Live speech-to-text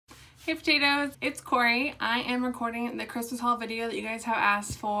Hey potatoes, it's Kori. I am recording the Christmas haul video that you guys have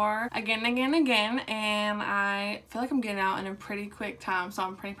asked for again, and I feel like I'm getting out in a pretty quick time, so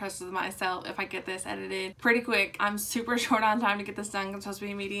I'm pretty impressed with myself if I get this edited pretty quick. I'm super short on time to get this done. I'm supposed to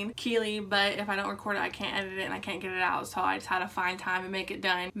be meeting Hailee, but if I don't record it, I can't edit it and I can't get it out, so I just had to find time and make it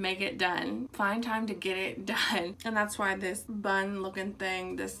done. Find time to get it done. And that's why this bun looking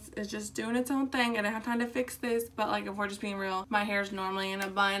thing, this is just doing its own thing. I didn't have time to fix this, but like if we're just being real, my hair is normally in a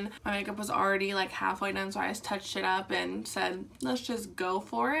bun. My makeup was already like halfway done, so I just touched it up and said let's just go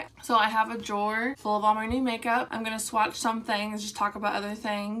for it. So I have a drawer full of all my new makeup. I'm gonna swatch some things, just talk about other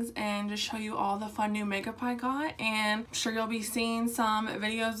things, and just show you all the fun new makeup I got. And I'm sure you'll be seeing some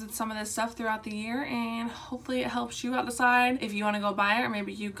videos with some of this stuff throughout the year, and hopefully it helps you out decide if you want to go buy it, or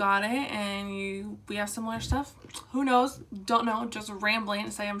maybe you got it and we have similar stuff. Who knows? Don't know, just rambling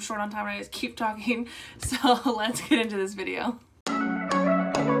to say I'm short on time and I just keep talking. So let's get into this video.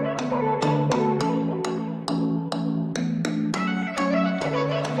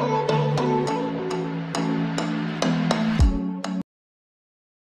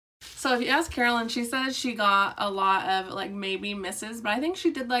 So if you ask Carolyn, she says she got a lot of like maybe misses, but I think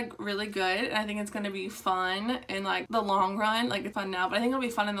she did like really good, and I think it's gonna be fun in like the long run. Like it's fun now, but I think it'll be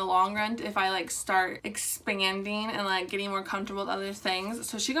fun in the long run if I like start expanding and like getting more comfortable with other things.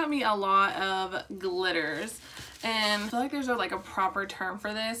 So she got me a lot of glitters. And I feel like there's like a proper term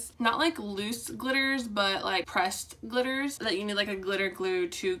for this. Not like loose glitters, but like pressed glitters that you need like a glitter glue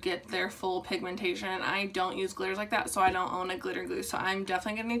to get their full pigmentation. And I don't use glitters like that, so I don't own a glitter glue. So I'm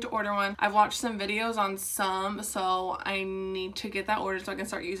definitely gonna need to order one. I've watched some videos on some, so I need to get that ordered so I can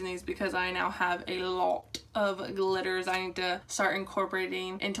start using these, because I now have a lot of glitters I need to start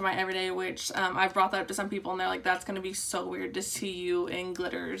incorporating into my everyday, which I've brought that up to some people and they're like, that's gonna be so weird to see you in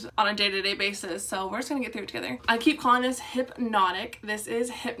glitters on a day-to-day basis. So we're just gonna get through it together. I keep calling this Hypnotic. This is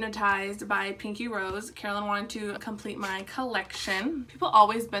Hypnotized by Pinky Rose. Carolyn wanted to complete my collection. People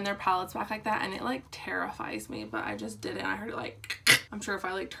always bend their palettes back like that and it like terrifies me, but I just did it and I heard it like I'm sure if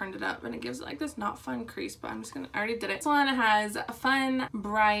I like turned it up and it gives it like this not fun crease, but I'm just gonna, I already did it. This one has fun,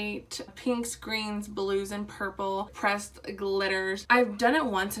 bright pinks, greens, blues, and purple pressed glitters. I've done it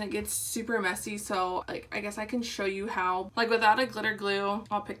once and it gets super messy, so like I guess I can show you how, like without a glitter glue,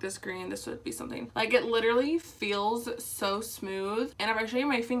 I'll pick this green, this would be something. Like it literally feels so smooth, and if I show you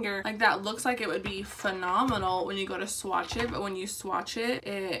my finger, like that looks like it would be phenomenal when you go to swatch it, but when you swatch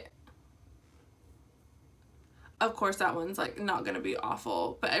it, of course that one's like not gonna be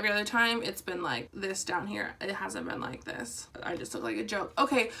awful, but every other time it's been like this down here. It hasn't been like this. I just look like a joke.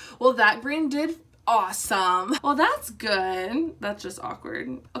 Okay, well that green did awesome. Well, that's good. That's just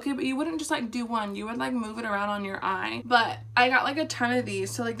awkward. Okay, but you wouldn't just like do one, you would like move it around on your eye. But I got like a ton of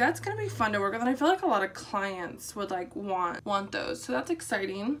these, so like that's gonna be fun to work with, and I feel like a lot of clients would like want those, so that's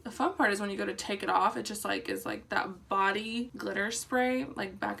exciting. The fun part is when you go to take it off, it just like is like that body glitter spray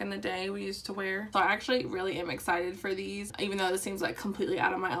like back in the day we used to wear. So I actually really am excited for these, even though this seems like completely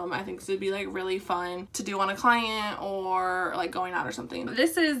out of my element. I think this would be like really fun to do on a client or like going out or something.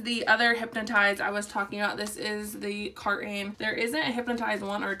 This is the other Hypnotized I was talking about. This is the carton. There isn't a Hypnotized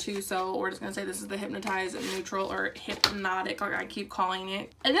 1 or 2, so we're just gonna say this is the Hypnotized Neutral or Hypnotic, like I keep calling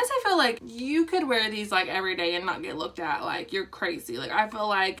it. And this, I feel like you could wear these like every day and not get looked at like you're crazy. Like I feel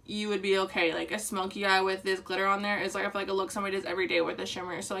like you would be okay. Like a smoky eye with this glitter on there is like, I feel like a look somebody does every day with a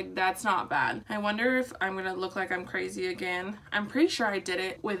shimmer, so like that's not bad. I wonder if I'm gonna look like I'm crazy again. I'm pretty sure I did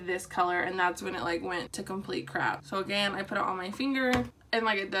it with this color and that's when it like went to complete crap. So again, I put it on my finger, and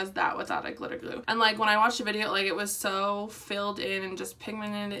like it does that without a glitter glue. And like when I watched the video, like it was so filled in and just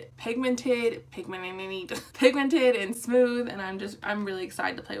pigmented and smooth, and I'm really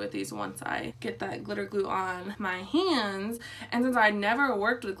excited to play with these once I get that glitter glue on my hands. And since I never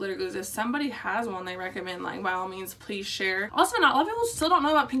worked with glitter glues, if somebody has one they recommend, like by all means please share. Also, not a lot of people still don't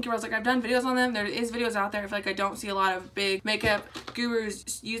know about Pinky Rose. Like I've done videos on them, there is videos out there. I feel like I don't see a lot of big makeup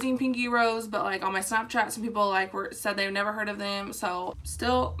gurus using Pinky Rose, but like on my Snapchat some people like said they've never heard of them. So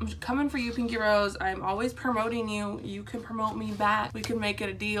still, I'm coming for you, Pinky Rose. I'm always promoting you. You can promote me back. We can make it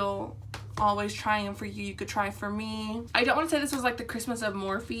a deal. Always trying for you. You could try for me. I don't want to say this was like the Christmas of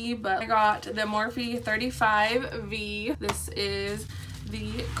Morphe, but I got the Morphe 35V. This is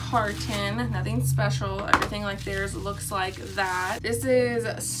the carton, nothing special, everything like theirs looks like that. This is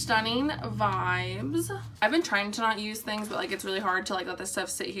Stunning Vibes. I've been trying to not use things, but like it's really hard to like let this stuff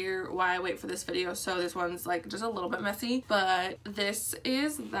sit here while I wait for this video, so this one's like just a little bit messy, but this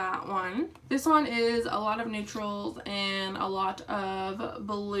is that one. This one is a lot of neutrals and a lot of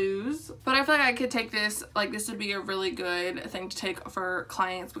blues, but I feel like I could take this, like this would be a really good thing to take for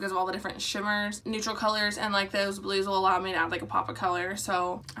clients because of all the different shimmers, neutral colors, and like those blues will allow me to add like a pop of color there,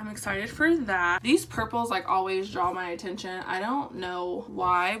 so I'm excited for that. These purples like always draw my attention. I don't know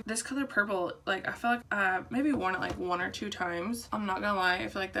why. This color purple, like I feel like maybe worn it like 1 or 2 times. I'm not gonna lie, I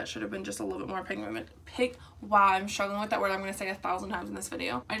feel like that should have been just a little bit more pigment. Wow, I'm struggling with that word. I'm gonna say 1,000 times in this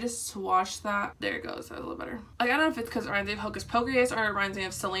video. I just swatched that. There it goes. That was a little better. Like, I don't know if it's because it reminds me of Hocus Pocus or it reminds me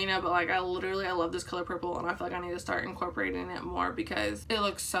of Selena, but like I love this color purple, and I feel like I need to start incorporating it more because it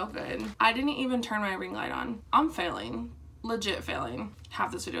looks so good. I didn't even turn my ring light on. I'm failing. Legit failing.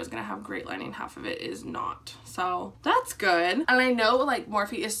 Half this video is gonna have great lighting, half of it is not, so that's good. And I know like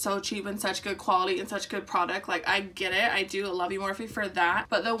Morphe is so cheap and such good quality and such good product, like I get it. I do love you, Morphe, for that.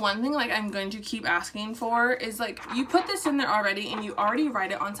 But the one thing like I'm going to keep asking for is like, you put this in there already and you already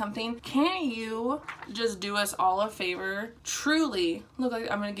write it on something. Can't you just do us all a favor? Truly, look, like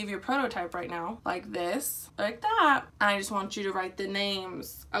I'm gonna give you a prototype right now, like this, like that. I just want you to write the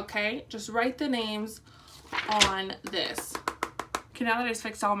names, okay? Just write the names on this. Okay, now that I just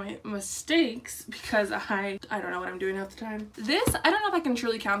fixed all my mistakes because I don't know what I'm doing half the time. This, I don't know if I can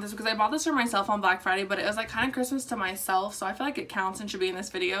truly count this because I bought this for myself on Black Friday, but it was like kind of Christmas to myself, so I feel like it counts and should be in this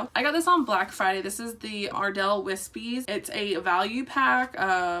video. I got this on Black Friday. This is the Ardell Wispies. It's a value pack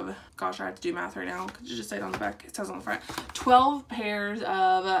of, gosh, I have to do math right now. Could you just say it on the back? It says on the front. 12 pairs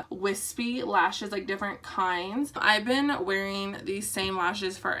of wispy lashes, like different kinds. I've been wearing these same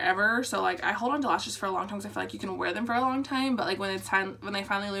lashes forever, so like I hold on to lashes for a long time because I feel like you can wear them for a long time, but like when they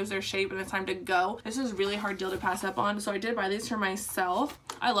finally lose their shape and it's time to go, this is a really hard deal to pass up on. So I did buy these for myself.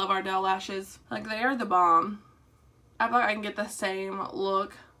 I love Ardell lashes. Like, they are the bomb. I feel like I can get the same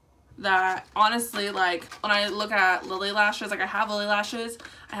look that, honestly, like when I look at Lily lashes, like I have Lily lashes,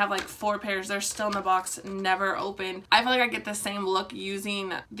 I have like 4 pairs, they're still in the box, never opened. I feel like I get the same look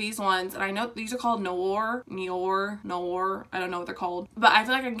using these ones, and I know these are called Noir, I don't know what they're called, but I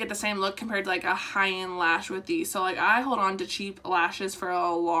feel like I can get the same look compared to like a high-end lash with these. So like I hold on to cheap lashes for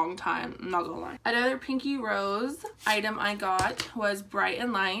a long time, I'm not gonna lie. Another pinky rose item I got was Bright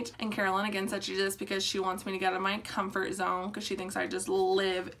and Light, and Carolyn again said she did this because she wants me to get out of my comfort zone because she thinks I just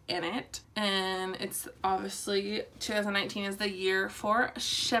live in it. And it's obviously 2019 is the year for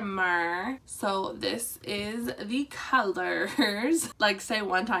shimmer, so this is the colors. Like, say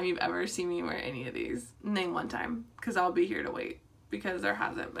one time you've ever seen me wear any of these. Name one time, because I'll be here to wait because there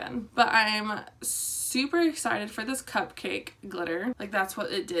hasn't been. But I'm super excited for this cupcake glitter. Like, that's what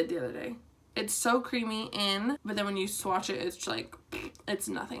it did the other day. It's so creamy in, but then when you swatch it, it's like, it's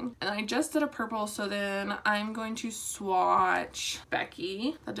nothing. And I just did a purple, so then I'm going to swatch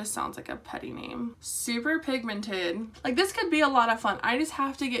Becky. That just sounds like a petty name. Super pigmented. Like, this could be a lot of fun. I just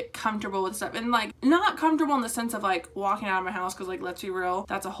have to get comfortable with stuff, and like not comfortable in the sense of like walking out of my house, because like, let's be real,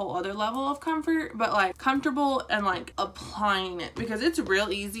 that's a whole other level of comfort, but like comfortable and like applying it, because it's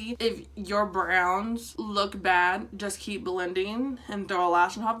real easy. If your browns look bad, just keep blending and throw a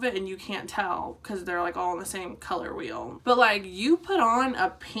lash on top of it and you can't tell because they're like all in the same color wheel. But like, you put on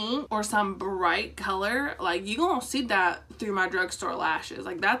a pink or some bright color, like you gonna see that through my drugstore lashes.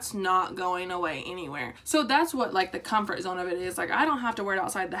 Like, that's not going away anywhere. So that's what like the comfort zone of it is. Like, I don't have to wear it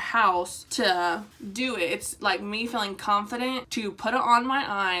outside the house to do it. It's like me feeling confident to put it on my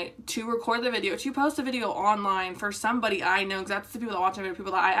eye, to record the video, to post a video online for somebody I know, because that's the people that watch the video,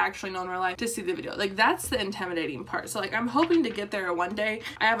 people that I actually know in real life, to see the video. Like, that's the intimidating part. So like, I'm hoping to get there one day.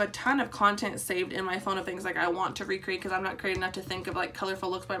 I have a ton of content saved in my phone of things like I want to recreate, because I'm not creative enough to think of like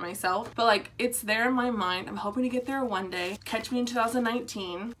colorful looks by myself, but like, it's there in my mind. I'm hoping to get there one day. Catch me in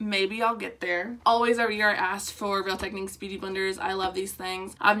 2019. Maybe I'll get there. Always every year I ask for Real Techniques beauty blenders. I love these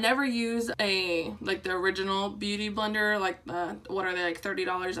things. I've never used like the original beauty blender, like what are they, like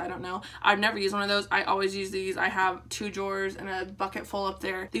 $30? I don't know. I've never used one of those. I always use these. I have 2 drawers and a bucket full up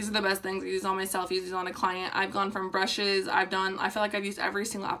there. These are the best things. I use on myself, use these on a client. I've gone from brushes. I feel like I've used every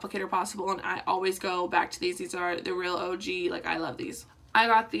single applicator possible, and I always go back to these. These are the real OG. Like, I love these. I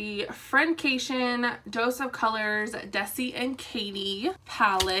got the Friendcation Dose of Colors Desi and Katie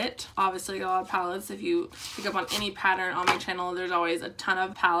palette. Obviously, I got a lot of palettes. If you pick up on any pattern on my channel, there's always a ton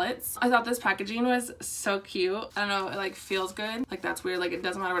of palettes. I thought this packaging was so cute. I don't know, it like feels good. Like, that's weird. Like, it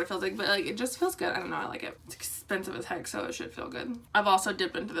doesn't matter what it feels like, but like, it just feels good. I don't know, I like it. It's expensive as heck, so it should feel good. I've also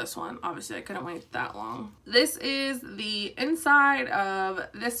dipped into this one. Obviously, I couldn't wait that long. This is the inside of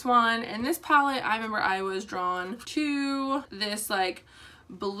this one. And this palette, I remember I was drawn to this like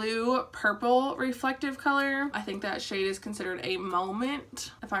blue purple reflective color. I think that shade is considered a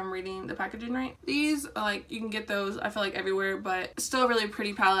Moment, if I'm reading the packaging right. These are like, you can get those I feel like everywhere, but still a really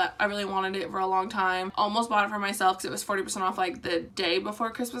pretty palette. I really wanted it for a long time. Almost bought it for myself because it was 40% off like the day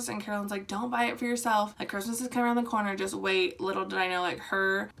before Christmas, and Carolyn's like, don't buy it for yourself, like Christmas is coming around the corner, just wait. Little did I know, like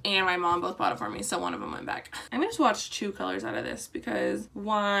her and my mom both bought it for me, so one of them went back. I'm gonna swatch 2 colors out of this because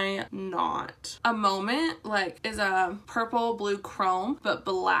why not? A Moment like is a purple blue chrome, but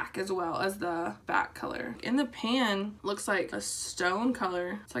black as well as the back color. In the pan looks like a stone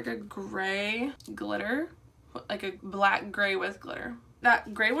color. It's like a gray glitter, like a black gray with glitter.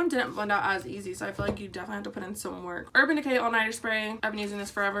 That gray one didn't blend out as easy, so I feel like you definitely have to put in some work. Urban Decay All Nighter Spray. I've been using this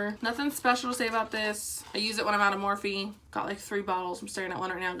forever. Nothing special to say about this. I use it when I'm out of Morphe. Got like 3 bottles. I'm staring at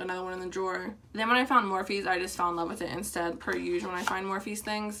one right now. Got another one in the drawer. Then when I found Morphe's, I just fell in love with it instead, per usual when I find Morphe's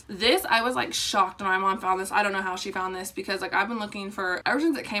things. This, I was like shocked when my mom found this. I don't know how she found this because like I've been looking for, ever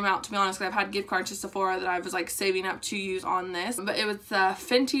since it came out, to be honest, because I've had gift cards to Sephora that I was like saving up to use on this. But it was the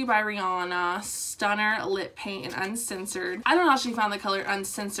Fenty by Rihanna Stunner Lip Paint in Uncensored. I don't know how she found the color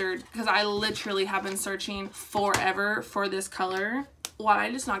Uncensored because I literally have been searching forever for this color. Why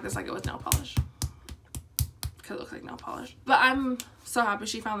I just knocked this like it was nail polish. Because it looks like nail polish. But I'm so happy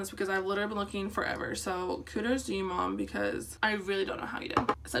she found this because I've literally been looking forever. So kudos to you, mom, because I really don't know how you did.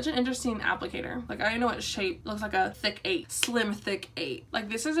 Such an interesting applicator. Like I know what shape looks like a thick 8, slim thick 8. Like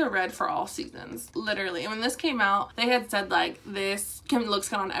this is a red for all seasons, literally. And when this came out, they had said like this looks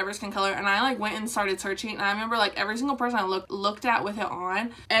good on every skin color, and I like went and started searching, and I remember like every single person I looked at with it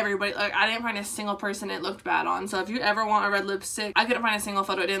on, everybody, like I didn't find a single person it looked bad on. So if you ever want a red lipstick, I couldn't find a single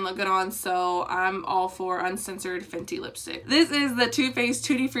photo it didn't look good on, so I'm all for Uncensored Fenty lipstick. This is the Too Faced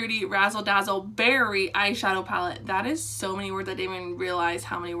Tutti Frutti Razzle Dazzle Berry eyeshadow palette. That is so many words. I didn't even realize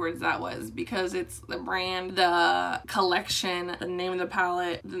how many words that was because it's the brand, the collection, the name of the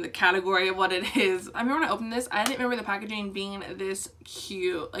palette, then the category of what it is. I remember when I opened this, I didn't remember the packaging being this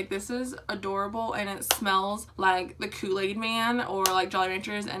cute. Like this is adorable, and it smells like the Kool-Aid Man or like Jolly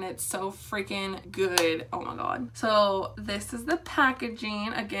Ranchers, and it's so freaking good. Oh my god. So this is the packaging.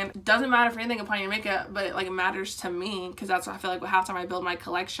 Again, it doesn't matter for anything upon your makeup, but it like matters to me because that's what I feel like half the time I build my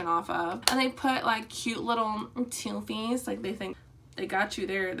collection off of. And they put like cute little toofies, like they think they got you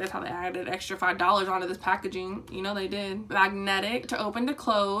there. That's how they added extra $5 onto this packaging. You know they did. Magnetic to open to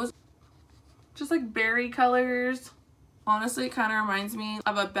close. Just like berry colors. Honestly, it kind of reminds me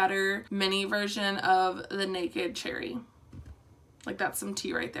of a better mini version of the Naked Cherry. Like that's some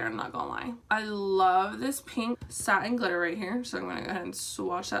tea right there, I'm not gonna lie. I love this pink satin glitter right here, so I'm gonna go ahead and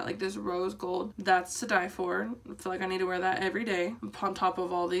swatch that. Like this rose gold, that's to die for. I feel like I need to wear that every day on top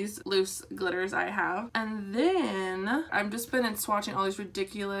of all these loose glitters I have. And then I've just been swatching all these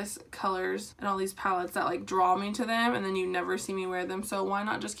ridiculous colors and all these palettes that like draw me to them, and then you never see me wear them, so why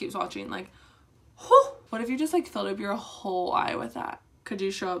not just keep swatching? Like, whew. What if you just like filled up your whole eye with that? Could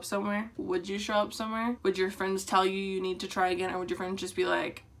you show up somewhere? Would you show up somewhere? Would your friends tell you you need to try again, or would your friends just be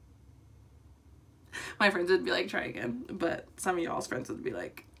like, my friends would be like, try again, but some of y'all's friends would be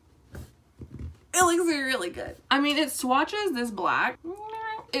like, it looks really good. I mean, it swatches this black.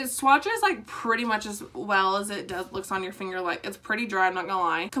 It swatches like pretty much as well as it looks on your finger. Like it's pretty dry, I'm not gonna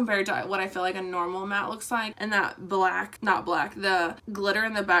lie, compared to what I feel like a normal matte looks like. And that black, not black, the glitter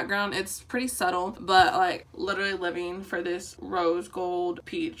in the background, it's pretty subtle, but like literally living for this rose gold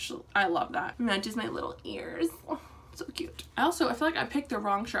peach. I love that. Matches my little ears. So cute. I feel like I picked the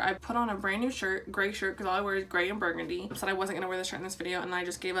wrong shirt. I put on a brand new shirt, gray shirt, because all I wear is gray and burgundy. I said I wasn't gonna wear this shirt in this video, and I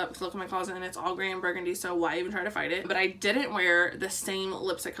just gave up to look in my closet and it's all gray and burgundy, so why even try to fight it? But I didn't wear the same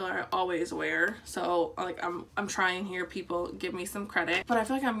lipstick color I always wear, so like I'm trying here, people, give me some credit. But I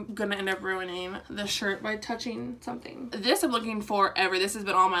feel like I'm gonna end up ruining the shirt by touching something. This I'm looking for ever. This has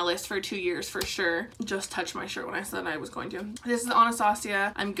been on my list for 2 years for sure. Just touched my shirt when I said I was going to. This is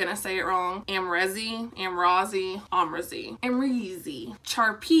Anastasia. I'm gonna say it wrong. Amrezy,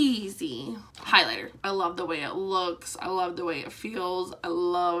 Charpeasy highlighter. I love the way it looks. I love the way it feels.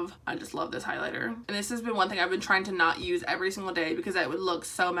 I just love this highlighter. And this has been one thing I've been trying to not use every single day because it would look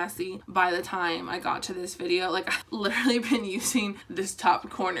so messy by the time I got to this video. Like I've literally been using this top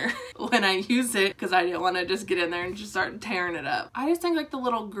corner when I use it because I didn't want to just get in there and just start tearing it up. I just think like the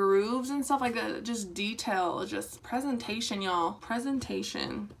little grooves and stuff like that, just detail, just presentation, y'all.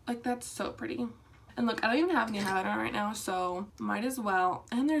 Presentation. Like that's so pretty. And look, I don't even have any highlighter on right now, so might as well.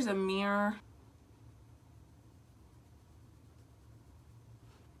 And there's a mirror.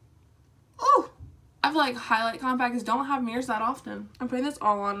 Oh, I feel like highlight compacts don't have mirrors that often. I'm putting this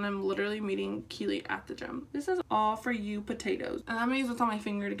all on and I'm literally meeting Keely at the gym. This is all for you potatoes. And I'm gonna use what's on my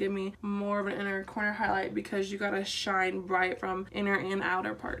finger to give me more of an inner corner highlight because you gotta shine bright from inner and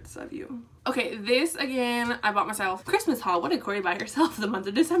outer parts of you. Okay, this again, I bought myself Christmas haul. What did Kori buy herself the month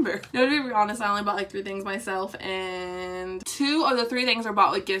of December? No, to be honest, I only bought like 3 things myself, and 2 of the 3 things are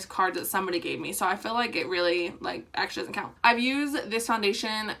bought with gift cards that somebody gave me. So I feel like it really like actually doesn't count. I've used this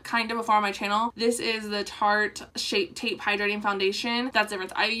foundation kind of before on my channel. This is the Tarte Shape Tape Hydrating Foundation. That's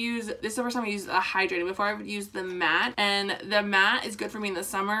different. This is the first time I used a hydrating. Before I would use the matte, and the matte is good for me in the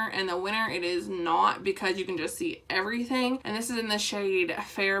summer. In the winter, it is not because you can just see everything. And this is in the shade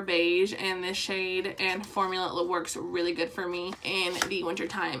Fair Beige, and this shade and formula works really good for me in the winter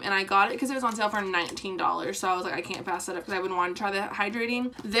time. And I got it because it was on sale for $19, so I was like, I can't pass it up because I would want to try the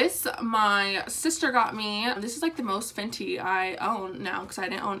hydrating. This my sister got me. This is like the most Fenty I own now because I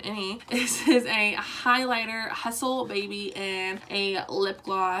didn't own any. This is a highlighter, Hustle Baby, and a lip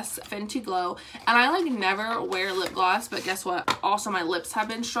gloss, Fenty Glow. And I like never wear lip gloss, but guess what? Also, my lips have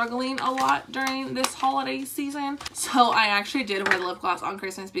been struggling a lot during this holiday season, so I actually did wear lip gloss on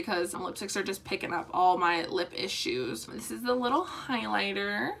Christmas because my lipsticks are just picking up all my lip issues. This is the little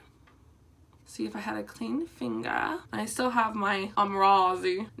highlighter. See if I had a clean finger. I still have my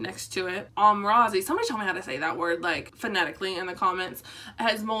Amrazi next to it. Amrazi, somebody tell me how to say that word like phonetically in the comments. It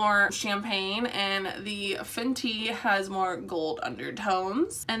has more champagne, and the Fenty has more gold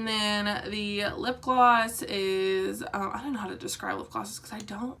undertones. And then the lip gloss is, I don't know how to describe lip glosses because I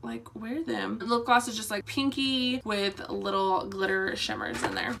don't like wear them. The lip gloss is just like pinky with little glitter shimmers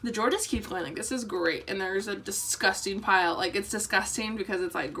in there. The drawer just keeps going like, this is great. And there's a disgusting pile. Like, it's disgusting because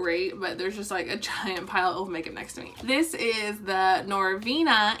it's like great, but there's just like a giant pile of makeup next to me. This is the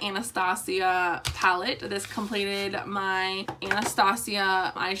Norvina Anastasia palette. This completed my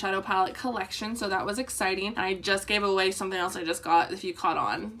Anastasia eyeshadow palette collection, so that was exciting. And I just gave away something else I just got, if you caught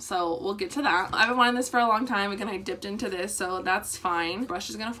on, so we'll get to that. I've been wanting this for a long time. Again, I dipped into this, so that's fine.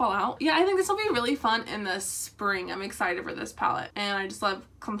 Brush is gonna fall out. Yeah, I think this will be really fun in the spring. I'm excited for this palette, and I just love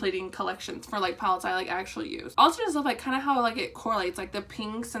completing collections for like palettes I like actually use. Also just love like kind of how like it correlates, like the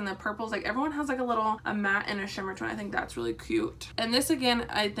pinks and the purples, like everyone has like a matte and a shimmer tone. I think that's really cute. And this again,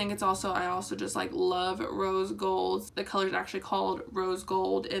 I think it's also, I also just like love rose golds. The color is actually called rose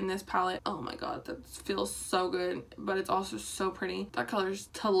gold in this palette. Oh my god, that feels so good, but it's also so pretty. That color's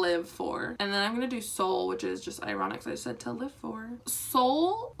to live for. And then I'm gonna do Soul, which is just ironic because I said to live for.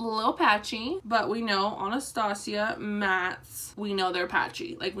 Soul, a little patchy, but we know Anastasia mattes, we know they're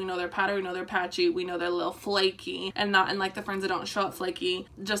patchy. Like, we know they're powder, we know they're patchy, we know they're a little flaky, and not in like the friends that don't show up flaky,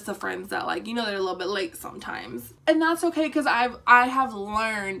 just the friends that like, you know, they're a little bit late sometimes. And that's okay, because I have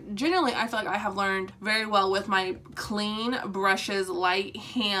learned, generally I feel like I have learned very well with my clean brushes, light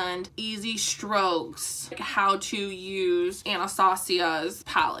hand, easy strokes, like how to use Anastasia's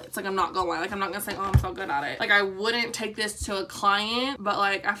palettes. Like, I'm not gonna lie, like I'm not gonna say, oh, I'm so good at it. Like, I wouldn't take this to a client, but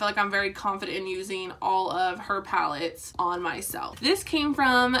like I feel like I'm very confident in using all of her palettes on myself. This came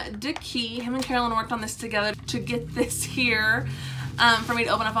from Dickie. Him and Carolyn worked on this together to get this here for me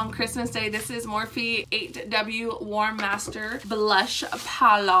to open up on Christmas Day. This is Morphe 8W Warm Master Blush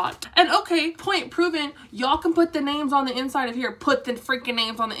Palette. And okay, point proven, y'all can put the names on the inside of here. Put the freaking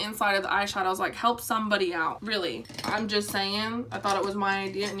names on the inside of the eyeshadows. Like, help somebody out. Really. I'm just saying, I thought it was my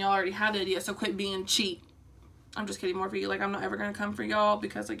idea and y'all already had the idea, so quit being cheap. I'm just kidding, Morphe. Like, I'm not ever gonna come for y'all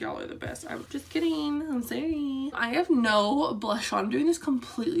because like y'all are the best. I'm just kidding. I'm sorry. I have no blush on. I'm doing this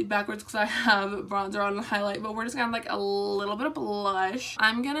completely backwards because I have bronzer on and highlight, but we're just gonna like a little bit of blush.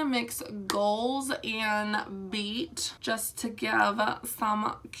 I'm gonna mix Goals and Beat just to give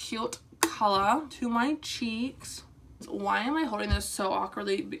some cute color to my cheeks. Why am I holding this so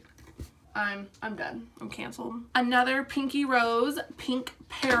awkwardly? I'm dead. I'm canceled. Another Pinky Rose Pink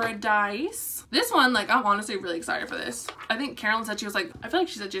Paradise. This one, like, I'm honestly really excited for this. I think Carolyn said she was like, I feel like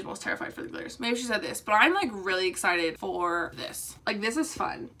she said she was most terrified for the glitters. Maybe she said this, but I'm like really excited for this. Like, this is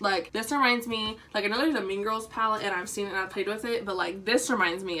fun. Like, this reminds me, like, I know there's a Mean Girls palette and I've seen it and I've played with it, but like this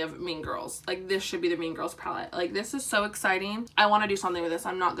reminds me of Mean Girls. Like, this should be the Mean Girls palette. Like, this is so exciting. I want to do something with this,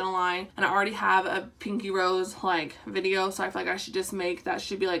 I'm not gonna lie. And I already have a Pinky Rose like video, so I feel like I should just make that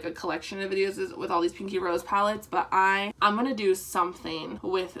should be like a collection of videos with all these Pinky Rose palettes. But I'm gonna do something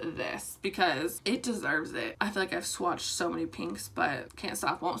with this because it deserves it. I feel like I've swatched so many pinks, but can't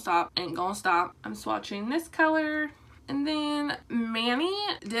stop, won't stop, ain't gonna stop. I'm swatching this color, And then Manny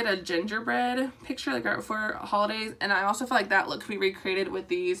did a gingerbread picture like right before holidays, and I also feel like that look could be recreated with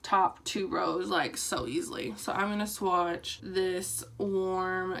these top 2 rows like so easily. So I'm gonna swatch this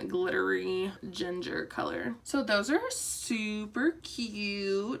warm glittery ginger color. So those are super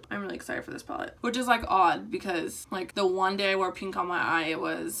cute. I'm really excited for this palette, which is like odd because like the one day I wore pink on my eye, it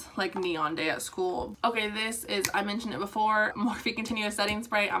was like neon day at school. Okay, this is, I mentioned it before, Morphe Continuous Setting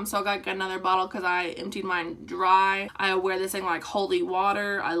Spray. I'm so glad I got another bottle because I emptied mine dry. I wear this thing like holy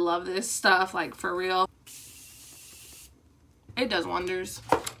water. I love this stuff, like for real. It does wonders.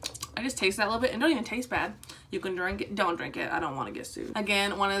 I just taste that a little bit and don't even taste bad. You can drink it. Don't drink it. I don't want to get sued.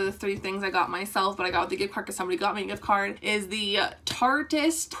 Again, one of the 3 things I got myself, but I got with the gift card because somebody got me a gift card, is the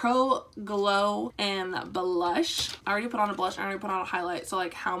Tarteist Pro Glow and Blush. I already put on a blush. I already put on a highlight. So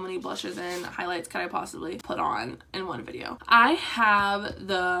like how many blushes and highlights could I possibly put on in one video? I have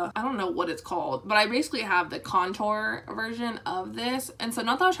the, I don't know what it's called, but I basically have the contour version of this. And so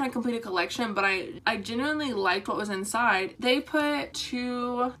not that I was trying to complete a collection, but I genuinely liked what was inside. They put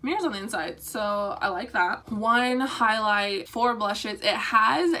 2 mirrors on the inside. So I like that. 1 highlight, 4 blushes. It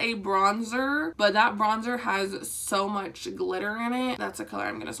has a bronzer, but that bronzer has so much glitter in it. That's a color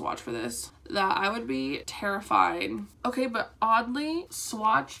I'm gonna swatch for this that I would be terrified. Okay, but oddly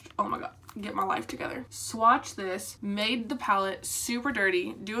swatched, oh my god, get my life together. Swatch this, made the palette super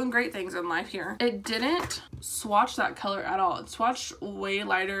dirty, doing great things in life here. It didn't swatch that color at all. It swatched way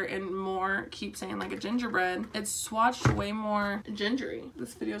lighter and more, keep saying like a gingerbread. It swatched way more gingery.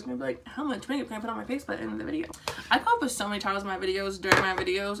 This video is gonna be like, how much makeup can I put on my face by the end of the video? I come up with so many titles in my videos during my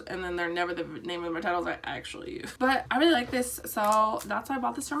videos, and then they're never the name of my titles I actually use. But I really like this, so that's why I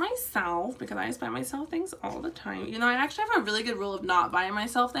bought this for myself, because I just buy myself things all the time. You know, I actually have a really good rule of not buying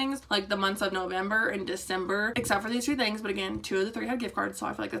myself things like the months of November and December, except for these 2 things, but again 2 of the 3 had gift cards, so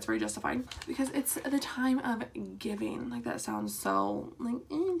I feel like that's very justified because it's the time of giving. Like that sounds so like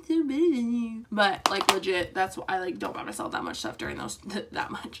I'm so better than you, but like legit, that's why I like don't buy myself that much stuff during those that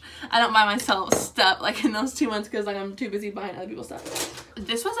much. I don't buy myself stuff like in those 2 months because like I'm too busy buying other people's stuff.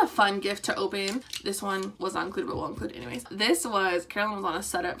 This was a fun gift to open. This one was not included, but we'll include anyways. This was, Carolyn was on a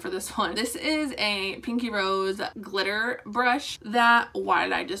setup for this one. This is a Pinky Rose glitter brush that, why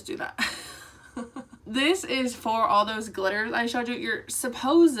did I just do that? This is for all those glitters I showed you. You're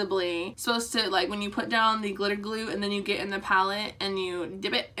supposedly supposed to, like, when you put down the glitter glue and then you get in the palette and you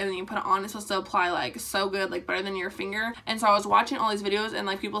dip it and then you put it on, it's supposed to apply like so good, like better than your finger. And so I was watching all these videos and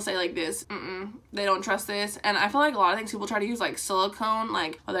like people say like this, they don't trust this. And I feel like a lot of things people try to use like silicone,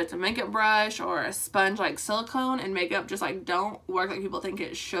 like whether it's a makeup brush or a sponge, like silicone and makeup just like don't work like people think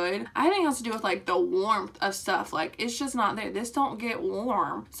it should. I think it has to do with like the warmth of stuff. Like it's just not there. This don't get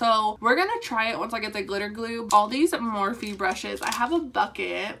warm. So we're gonna try it once I get the glitter glue. All these Morphe brushes, I have a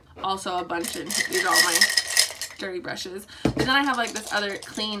bucket, also a bunch in here. These are all my dirty brushes. And then I have like this other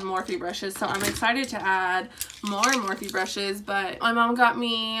clean Morphe brushes, so I'm excited to add more Morphe brushes. But my mom got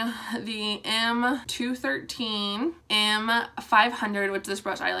me the M213 M500, which this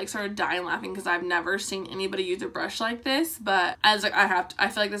brush I like started dying laughing because I've never seen anybody use a brush like this. But I was like, I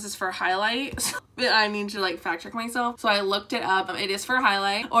feel like this is for highlight, so I need to like fact check myself. So I looked it up. It is for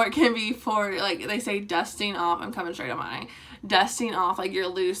highlight, or it can be for, like they say, dusting off. I'm coming straight on my eye. Dusting off like your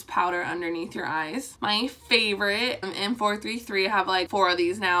loose powder underneath your eyes. My favorite, M433. I have like 4 of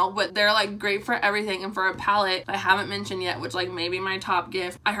these now, but they're like great for everything. And for a palette I haven't mentioned yet, which like maybe my top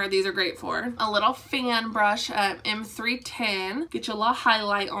gift, I heard these are great for. A little fan brush, M310, get your little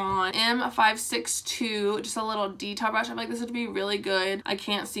highlight on. M562, just a little detail brush. I feel like this would be really good. I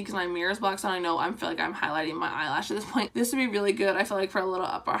can't see because my mirror's blocked, so I know I feel like I'm highlighting my eyelash at this point. This would be really good, I feel like, for a little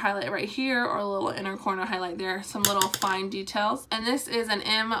upper highlight right here or a little inner corner highlight there. Some little fine details. And this is an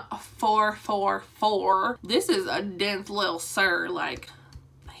M444. This is a dense little sir, like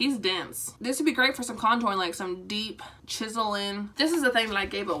he's dense. This would be great for some contouring, like some deep chiseling. This is the thing that I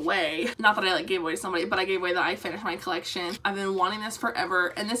gave away. Not that I like gave away to somebody, but I gave away that I finished my collection. I've been wanting this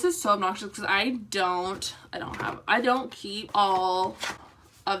forever, and this is so obnoxious because I don't keep all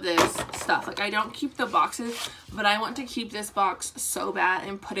of this stuff. Like I don't keep the boxes, but I want to keep this box so bad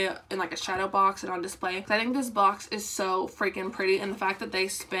and put it in like a shadow box and on display. I think this box is so freaking pretty, and the fact that they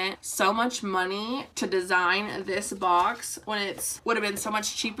spent so much money to design this box when it would have been so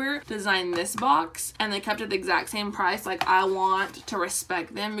much cheaper to design this box, and they kept it the exact same price. Like I want to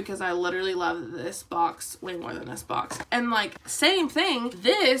respect them because I literally love this box way more than this box. And like same thing,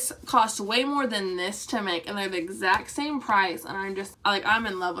 this costs way more than this to make, and they're the exact same price, and I'm just like, I'm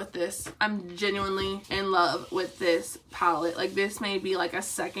in love with this. I'm genuinely in love with this palette. Like, this may be like a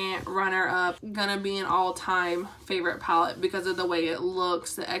second runner-up. Gonna be an all-time favorite palette because of the way it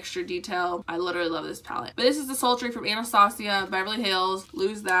looks, the extra detail. I literally love this palette. But this is the Sultry from Anastasia, Beverly Hills.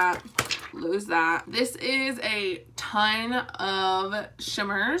 Lose that. Lose that. This is a ton of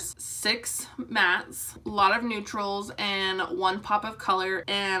shimmers, 6 mattes, a lot of neutrals, and 1 pop of color,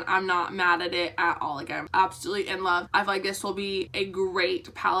 and I'm not mad at it at all. Like, I'm absolutely in love. I feel like this will be a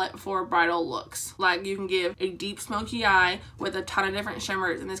great palette for bridal looks. Like, you can give a deep smoky eye with a ton of different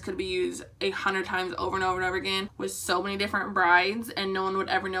shimmers, and this could be used 100 times over and over and over again with so many different brides, and no one would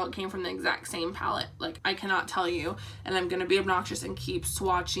ever know it came from the exact same palette. Like, I cannot tell you. And I'm gonna be obnoxious and keep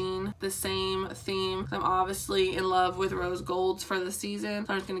swatching the same theme. I'm obviously in love with rose golds for the season,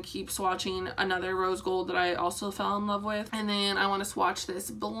 so I'm just gonna keep swatching another rose gold that I also fell in love with. And then I want to swatch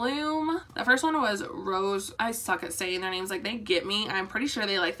this Bloom. The first one was Rose. I suck at saying their names. Like, they get me. I'm pretty sure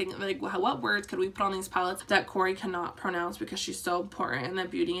they like think like, what words could we put on these palettes that Kori cannot pronounce because she's so important in the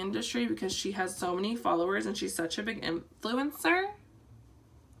beauty industry, because she has so many followers and she's such a big influencer.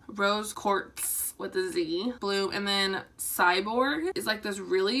 Rose Quartz with a Z. Bloom. And then Cyborg is like this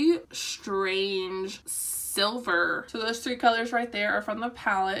really strange silver. So those 3 colors right there are from the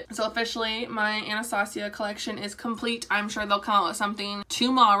palette. So officially my Anastasia collection is complete. I'm sure they'll come out with something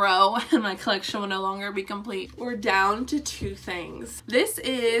tomorrow and my collection will no longer be complete. We're down to 2 things. This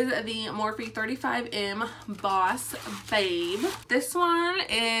is the Morphe 35M Boss Babe. This one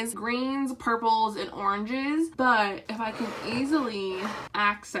is greens, purples, and oranges, but if I can easily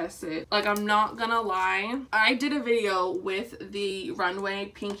access it, like, I'm not gonna lie, I did a video with the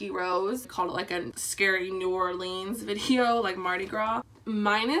Runway Pinky Rose, called it like a scary New Orleans video, like Mardi Gras,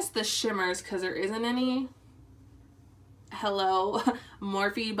 minus the shimmers because there isn't any. Hello,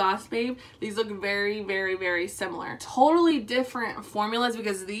 Morphe Boss Babe. These look very, very, very similar. Totally different formulas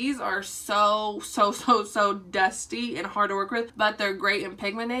because these are so dusty and hard to work with, but they're great and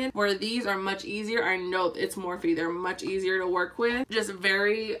pigmented, where these are much easier. I know it's Morphe. They're much easier to work with. Just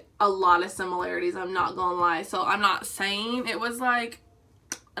a lot of similarities, I'm not gonna lie. So I'm not saying it was like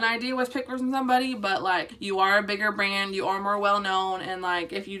an idea was picked from somebody, but like, you are a bigger brand, you are more well known, and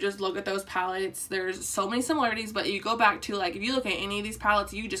like, if you just look at those palettes, there's so many similarities. But you go back to, like, if you look at any of these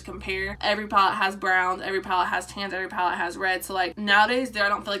palettes, you just compare, every palette has browns, every palette has tans, every palette has red. So like, nowadays I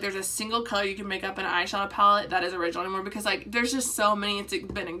don't feel like there's a single color you can make up an eyeshadow palette that is original anymore, because like, there's just so many. It's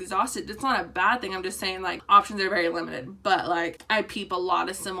been exhausted. It's not a bad thing. I'm just saying, like, options are very limited, but like, I peep a lot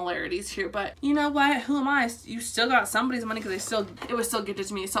of similarities here. But you know what, who am I? You still got somebody's money, because it was still gifted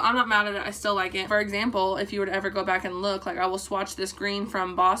to me, so I'm not mad at it. I still like it. For example, if you were to ever go back and look, like, I will swatch this green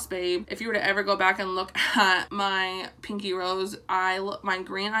from Boss Babe. If you were to ever go back and look at my Pinky Rose eye look, my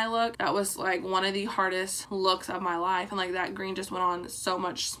green eye look, that was like one of the hardest looks of my life, and like, that green just went on so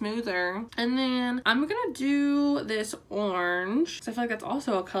much smoother. And then I'm gonna do this orange, so I feel like that's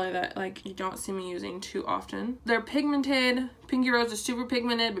also a color that like you don't see me using too often. They're pigmented. Pinky Rose is super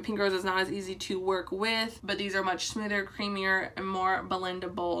pigmented, but Pinky Rose is not as easy to work with, but these are much smoother, creamier, and more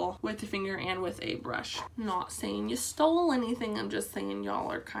blendable with the finger and with a brush. Not saying you stole anything, I'm just saying y'all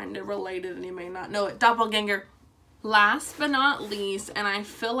are kind of related and you may not know it. Doppelganger. Last but not least, and I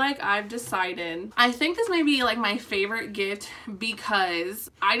feel like I've decided, I think this may be like my favorite gift, because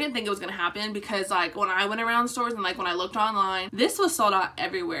I didn't think it was gonna happen, because like, when I went around stores and like when I looked online, this was sold out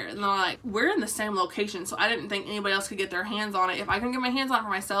everywhere, and they're like, we're in the same location, so I didn't think anybody else could get their hands on it. If I can get my hands on it for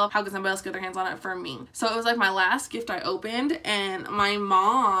myself, how can somebody else get their hands on it for me? So it was like my last gift I opened, and my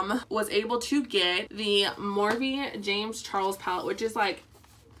mom was able to get the Morphe James Charles palette, which is like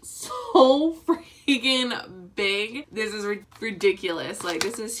so freaking big. This is ridiculous. Like,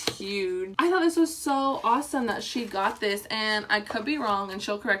 this is huge. I thought this was so awesome that she got this, and I could be wrong and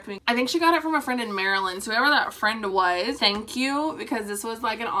she'll correct me. I think she got it from a friend in Maryland, so whoever that friend was, thank you, because this was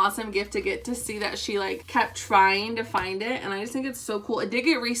like an awesome gift to get to see that she like kept trying to find it, and I just think it's so cool. It did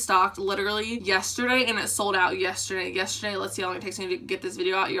get restocked literally yesterday, and it sold out yesterday. Let's see how long it takes me to get this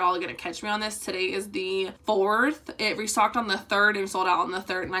video out. You're all gonna catch me on this. Today is the 4th. It restocked on the 3rd and sold out on the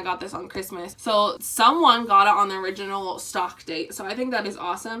 3rd, and I got this on Christmas. So someone got it on the original stock date, so I think that is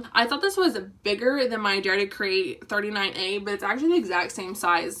awesome. I thought this was bigger than my Dare to Create 39A, but it's actually the exact same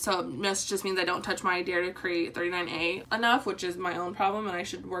size, so this just means I don't touch my Dare to Create 39A enough, which is my own problem, and I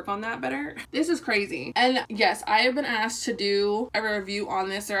should work on that better. This is crazy. And yes, I have been asked to do a review on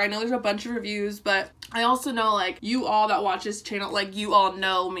this. I know there's a bunch of reviews, but I also know, like, you all that watch this channel, like, you all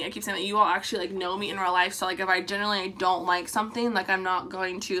know me. I keep saying that you all actually, like, know me in real life. So, like, if I generally don't like something, like, I'm not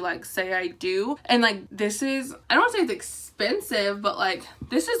going to, like, say I do. And, like, this is, I don't want to say it's expensive, but, like,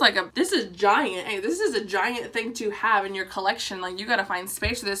 this is giant. Hey, this is a giant thing to have in your collection. Like, you gotta find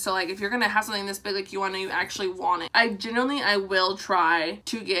space for this. So, like, if you're gonna have something this big, like, you actually want it. I will try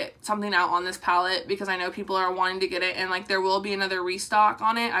to get something out on this palette because I know people are wanting to get it, and, like, there will be another restock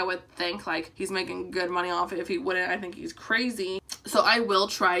on it. I would think, like, he's making good money off it. If he wouldn't, I think he's crazy. So I will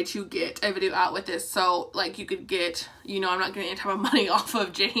try to get a video out with this, so, like, you could get, you know, I'm not getting any type of money off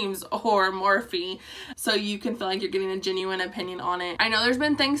of James or Morphe, so you can feel like you're getting a genuine opinion on it. I know there's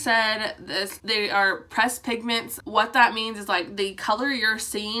been things said, they are pressed pigments. What that means is, like, the color you're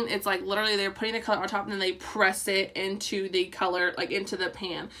seeing, it's like literally they're putting the color on top and then they press it into the color, like, into the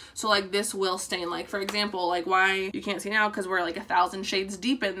pan. So, like, this will stain. Like, for example, like, why you can't see now because we're like 1,000 shades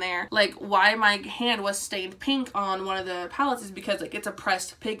deep in there. Like, why my hand was stained pink on one of the palettes is because, like, it's a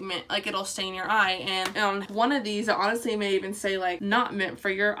pressed pigment. Like, it'll stain your eye. And on one of these, it honestly may even say, like, not meant for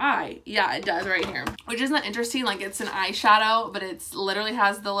your eye. Yeah, it does right here, which isn't that interesting. Like, it's an eyeshadow, but it's literally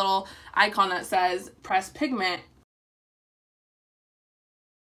has the little icon that says pressed pigment.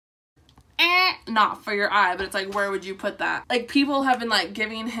 Not for your eye, but it's like, where would you put that? Like, people have been, like,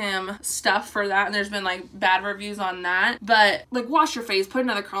 giving him stuff for that, and there's been, like, bad reviews on that. But, like, wash your face, put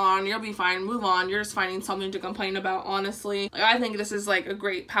another color on, you'll be fine, move on. You're just finding something to complain about, honestly. Like, I think this is, like, a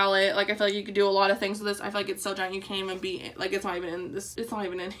great palette. Like, I feel like you could do a lot of things with this. I feel like it's so giant you can't even be, like, it's not even in this, it's not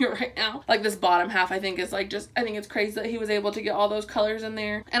even in here right now. Like, this bottom half, I think, is, like, just, I think it's crazy that he was able to get all those colors in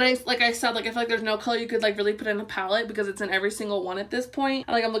there. And like I said, like, I feel like there's no color you could, like, really put in a palette because it's in every single one at this point.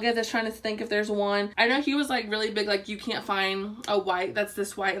 Like, I'm looking at this trying to think if there's one. I know he was, like, really big, like, you can't find a white that's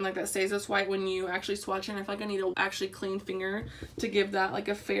this white and, like, that stays this white when you actually swatch it. And I feel like I need a actually clean finger to give that, like,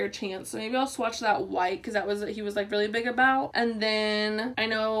 a fair chance. So maybe I'll swatch that white because that was, he was, like, really big about. And then I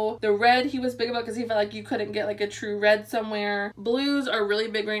know the red he was big about because he felt like you couldn't get, like, a true red somewhere. Blues are really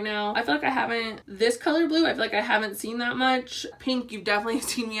big right now. I feel like I haven't, this color blue, I feel like I haven't seen that much. Pink, you've definitely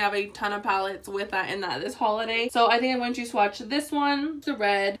seen me have a ton of palettes with that in that this holiday. So I think I'm going to swatch this one, the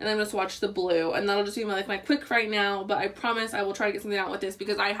red, and I'm going to swatch the blue. And that'll just be my quick right now, but I promise I will try to get something out with this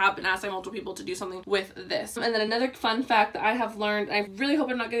because I have been asked by multiple people to do something with this. And then another fun fact that I have learned, I really hope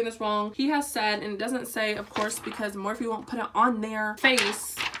I'm not getting this wrong, he has said, and it doesn't say, of course, because Morphe won't put it on their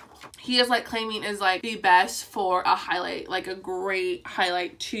face, he is, like, claiming is, like, the best for a highlight, like a great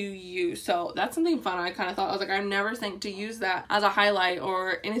highlight to use. So that's something fun. I kind of thought, I was like, I never think to use that as a highlight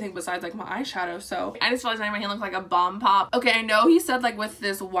or anything besides, like, my eyeshadow. So I just feel like my hand looks like a bomb pop. Okay, I know he said, like, with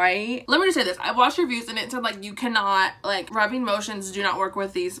this white, let me just say this, I watched reviews and it said, like, you cannot, like, rubbing motions do not work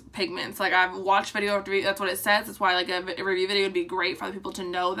with these pigments. Like, I've watched video after video, that's what it says. That's why, like, a review video would be great for other people to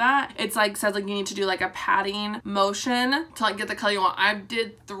know that. It's, like, says, like, you need to do, like, a patting motion to, like, get the color you want. I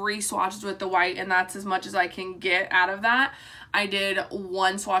did 3 swatches with the white, and that's as much as I can get out of that. I did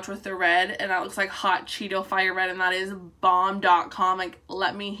 1 swatch with the red, and that looks like hot Cheeto fire red, and that is bomb.com. Like,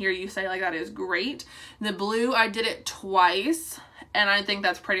 let me hear you say, like, that is great. The blue, I did it twice, and I think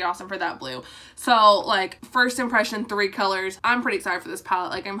that's pretty awesome for that blue. So, like, first impression, 3 colors. I'm pretty excited for this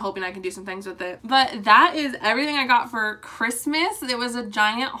palette. Like, I'm hoping I can do some things with it. But that is everything I got for Christmas. It was a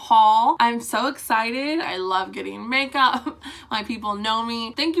giant haul. I'm so excited. I love getting makeup. My people know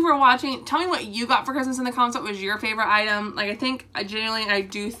me. Thank you for watching. Tell me what you got for Christmas in the comments. What was your favorite item? Like, I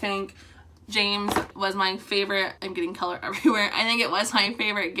do think James was my favorite. I'm getting color everywhere. I think it was my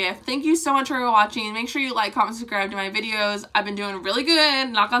favorite gift. Thank you so much for watching. Make sure you like, comment, subscribe to my videos. I've been doing really good.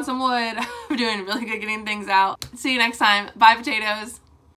 Knock on some wood. I'm doing really good getting things out. See you next time. Bye, potatoes.